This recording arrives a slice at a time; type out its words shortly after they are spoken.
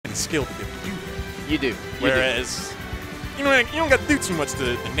and skill to be able to do that. You do. Whereas, you don't got to do too much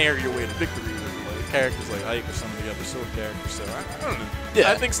to narrow your way to victory with like characters like Ike or some of the other sword characters. So I don't know.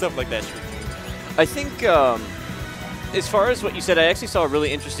 Yeah. I think stuff like that should be cool. I think, as far as what you said, I actually saw a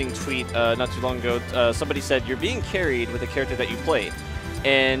really interesting tweet not too long ago. Somebody said, you're being carried with a character that you play.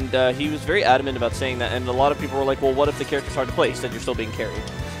 And he was very adamant about saying that, and a lot of people were like, well, what if the character's hard to play? He said, you're still being carried.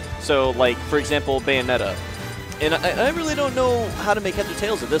 So, like, for example, Bayonetta. And I really don't know how to make heads or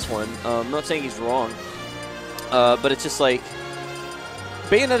tails of this one. I'm not saying he's wrong. But it's just like,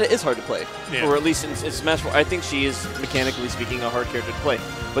 Bayonetta is hard to play. Yeah. Or at least in Smash 4. I think she is, mechanically speaking, a hard character to play.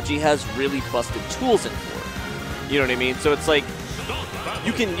 But she has really busted tools in 4. You know what I mean? So it's like,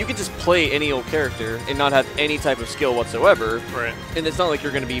 you can just play any old character and not have any type of skill whatsoever. Right. And it's not like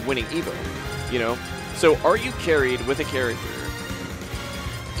you're going to be winning Evo, you know? So are you carried with a character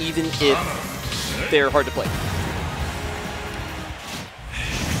even if they're hard to play?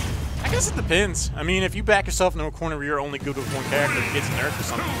 I guess it depends. I mean, if you back yourself into a corner where you're only good with one character and gets nerfed or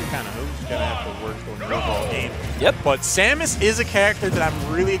something, you're kind of hosed. You kind of have to work for an overall game. Yep. But Samus is a character that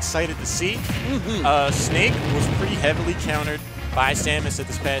I'm really excited to see. Snake was pretty heavily countered by Samus at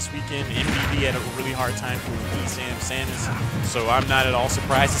this past weekend. MVD had a really hard time doing Samus. So I'm not at all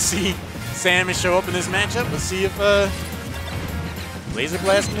surprised to see Samus show up in this matchup. Let's see if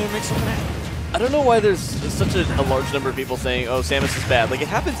Blazerblast can make something happen. I don't know why there's such a large number of people saying, oh, Samus is bad. Like, it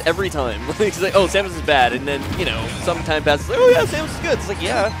happens every time. It's like, oh, Samus is bad. And then, you know, some time passes, like, oh, yeah, Samus is good. It's like,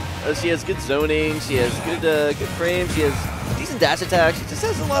 yeah, she has good zoning. She has good frame. She has decent dash attack. She just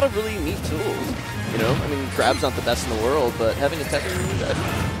has a lot of really neat tools. You know, I mean, Crab's not the best in the world, but having a tech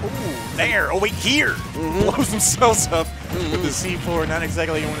ooh, there. Oh, wait, here. Blows themselves up with the C4. Not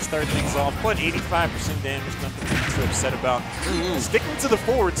exactly how you want to start things off, but 85% damage, nothing to be too upset about. Sticking to the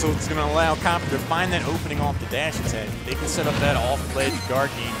forward, so it's going to allow Kopter to find that opening off the dash attack. They can set up that off-ledge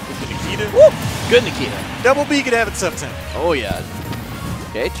guard game with the Nikita. Woo! Good Nikita. Double B could have a tough time. Oh, yeah.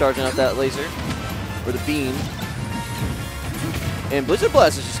 Okay, charging out that laser. Or the beam. And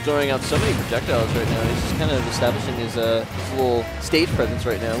Blazerblast is just throwing out so many projectiles right now. He's just kind of establishing his little stage presence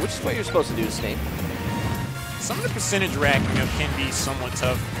right now, which is what you're supposed to do to Snake. Some of the percentage racking up can be somewhat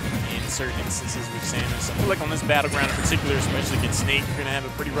tough in certain instances with Samus. I feel like on this battleground in particular, especially against Snake, you're going to have a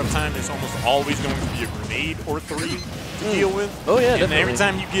pretty rough time. There's almost always going to be a grenade or 3 to deal with. Oh, yeah, and definitely. Every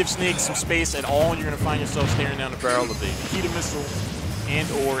time you give Snake some space at all, you're going to find yourself staring down the barrel of a Nikita missile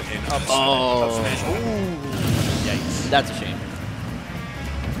and or an up smash. Ooh, yikes. That's a shame.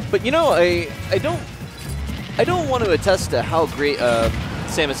 But you know, I don't want to attest to how great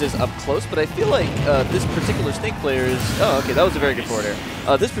Samus is up close, but I feel like this particular Snake player is. Oh, okay, that was a very good forward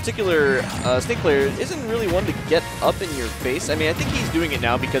air. This particular Snake player isn't really one to get up in your face. I mean, I think he's doing it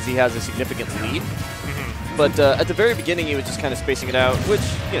now because he has a significant lead. But at the very beginning, he was just kind of spacing it out, which,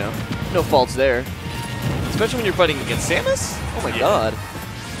 you know, no faults there. Especially when you're fighting against Samus. Oh my God,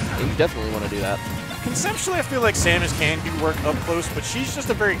 yeah, you definitely want to do that. Conceptually, I feel like Samus can do work up close, but she's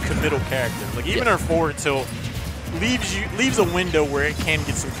just a very committal character. Like, even her forward tilt leaves a window where it can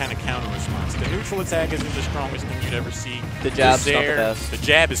get some kind of counter response. The neutral attack isn't the strongest thing you'd ever see. The jab's not the best. The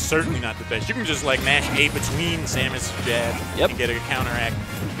jab is certainly not the best. You can just, like, mash A between Samus' jab and get a counteract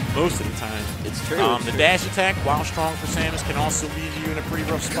most of the time. It's true. The dash attack, while strong for Samus, can also leave you in a pretty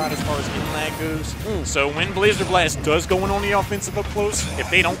rough spot as far as in-lag goes. So when Blazerblast does go in on the offensive up close, if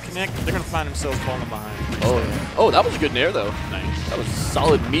they don't connect, they're going to find themselves falling behind. Oh, yeah. Oh, that was a good nair, though. Nice. That was a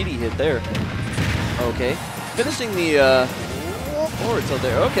solid, meaty hit there. Okay. Finishing the forward tilt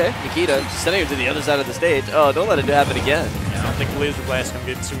there. Okay. Nikita sending him to the other side of the stage. Oh, don't let it happen again. Yeah, I don't think Blazerblast can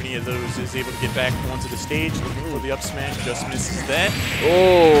get too many of those. Is able to get back onto the stage, looking for the up smash, just misses that.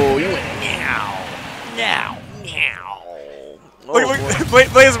 Oh, you went now. Look,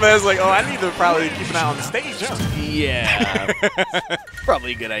 Blazerblast like, oh, I need to probably keep an eye on the stage, huh? Yeah.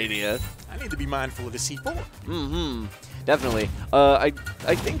 Probably a good idea. I need to be mindful of the C4. Definitely. I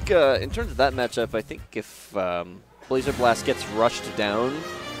think in terms of that matchup, I think if Blazerblast gets rushed down,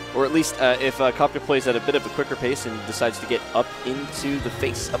 or at least if Kopter plays at a bit of a quicker pace and decides to get up into the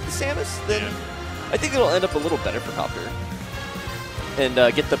face of the Samus, then I think it'll end up a little better for Kopter and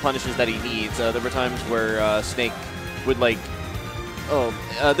get the punishes that he needs. There were times where Snake would like.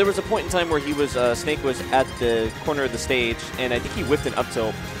 There was a point in time where he was Snake was at the corner of the stage, and I think he whiffed an up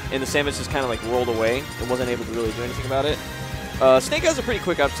tilt, and the Samus just kind of like rolled away and wasn't able to really do anything about it. Snake has a pretty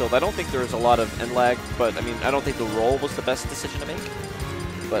quick up tilt. I don't think there was a lot of end lag, but I mean, I don't think the roll was the best decision to make.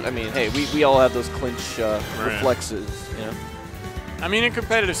 But I mean, hey, we all have those clinch reflexes, you know. I mean, in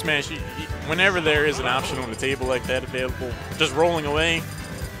competitive Smash, whenever there is an option on the table like that available, just rolling away,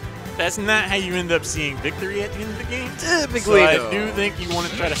 that's not how you end up seeing victory at the end of the game. Typically, so I do think you want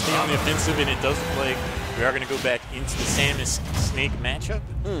to try to stay on the offensive, and it does look like we are going to go back into the Samus-Snake matchup.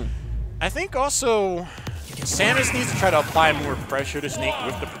 I think also Samus needs to try to apply more pressure to Snake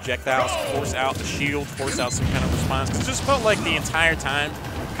with the projectiles, force out the shield, force out some kind of response. Because it just felt like the entire time,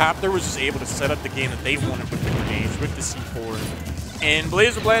 Kopter was just able to set up the game that they wanted with the grenades, with the C4. And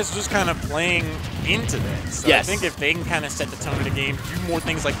Blazerblast is just kind of playing into that. So yes. I think if they can kind of set the tone of the game, do more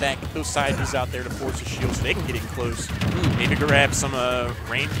things like that, get those side Bs out there to force a shield so they can get in close. Maybe grab some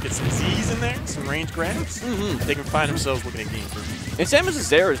range, get some Zs in there, some range grabs. They can find themselves looking at game. And Samus'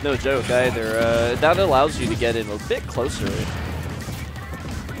 Zera is no joke either. That allows you to get in a bit closer.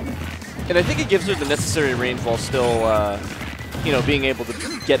 And I think it gives her the necessary range while still, you know, being able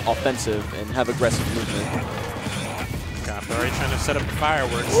to get offensive and have aggressive movement. Kopter already trying to set up the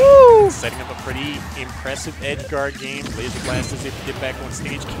fireworks. Woo! Setting up a pretty impressive edge guard game. Blazerblast is able to get back on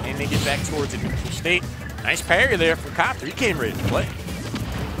stage. Can they get back towards a neutral state? Nice parry there for Kopter. He came ready to play.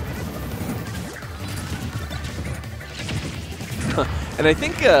 And I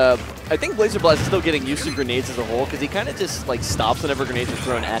think Blazerblast is still getting used to grenades as a whole because he kind of just like stops whenever grenades are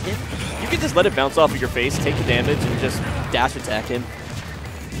thrown at him. You can just let it bounce off of your face, take the damage, and just dash attack him.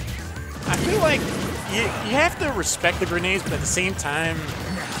 I feel like you have to respect the grenades, but at the same time,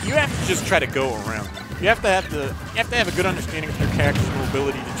 you have to just try to go around them. You have to have a good understanding of your character's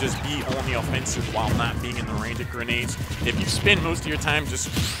mobility to just be on the offensive while not being in the range of grenades. If you spend most of your time just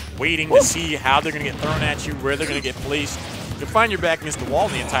waiting to see how they're going to get thrown at you, where they're going to get placed, you'll find your back against the wall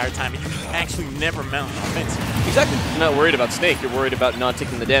the entire time, and you actually never mount an offensive. Exactly. You're not worried about Snake. You're worried about not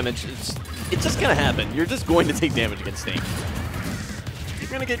taking the damage. It's just going to happen. You're just going to take damage against Snake. You're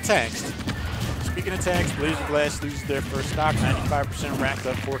going to get taxed. Speaking of tags, Blazerblast loses their first stock, 95% racked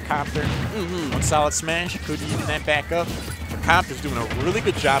up for Kopter. One solid smash, could even that back up. Kopter's doing a really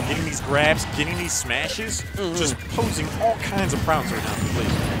good job getting these grabs, getting these smashes, just posing all kinds of problems right now for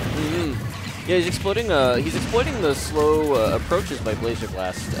Blazerblast. Yeah, he's exploiting the slow approaches by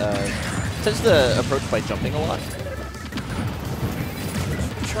Blazerblast. Tends to approach by jumping a lot.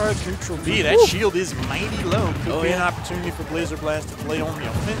 Charge neutral B. That shield is mighty low. Could be an opportunity for Blazerblast to play on the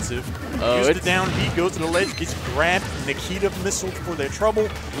offensive. Use the down B, goes to the ledge, gets grabbed, Nikita missile for their trouble,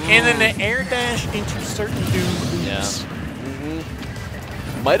 and then the air dash into certain doom. Yeah.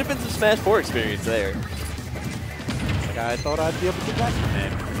 Might have been some Smash 4 experience there. Like I thought I'd be able to get back from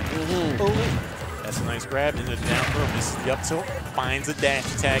that. That's a nice grab into the down throw. Misses the up tilt, finds a dash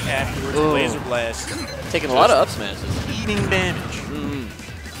attack afterwards. Blazerblast taking a lot of up smashes. Eating damage.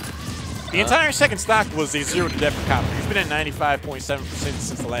 The entire second stock was a 0 to death for Kopter. He's been at 95.7% since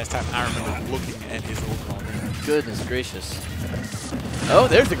the last time I remember looking at his overall game. Goodness gracious. Oh,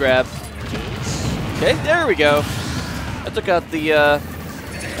 there's the grab. There it is. Okay, there we go. That took out the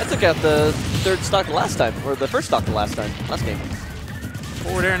third stock last time, or the first stock last game.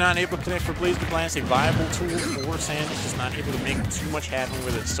 Forward air not able to connect for Blazerblast, a viable tool for Samus, just not able to make too much happen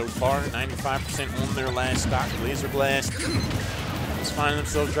with it so far. 95% on their last stock. Blazerblast just finding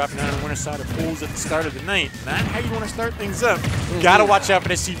themselves dropping down on the winner side of pools at the start of the night. Not how you want to start things up. Gotta watch out for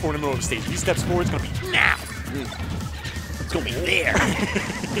that C4 in the middle of the stage. If he steps forward, it's gonna be now. It's gonna be there.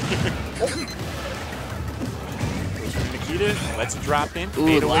 Goes from Nikita, lets it drop in.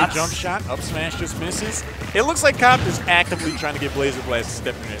 Fadeaway jump shot, up smash just misses. It looks like Kopter's actively trying to get Blazerblast to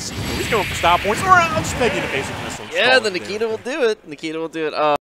step in that C4. He's going for stop points, or I'll just peg you in the face with missiles. Yeah, the Nikita will do it. Nikita will do it.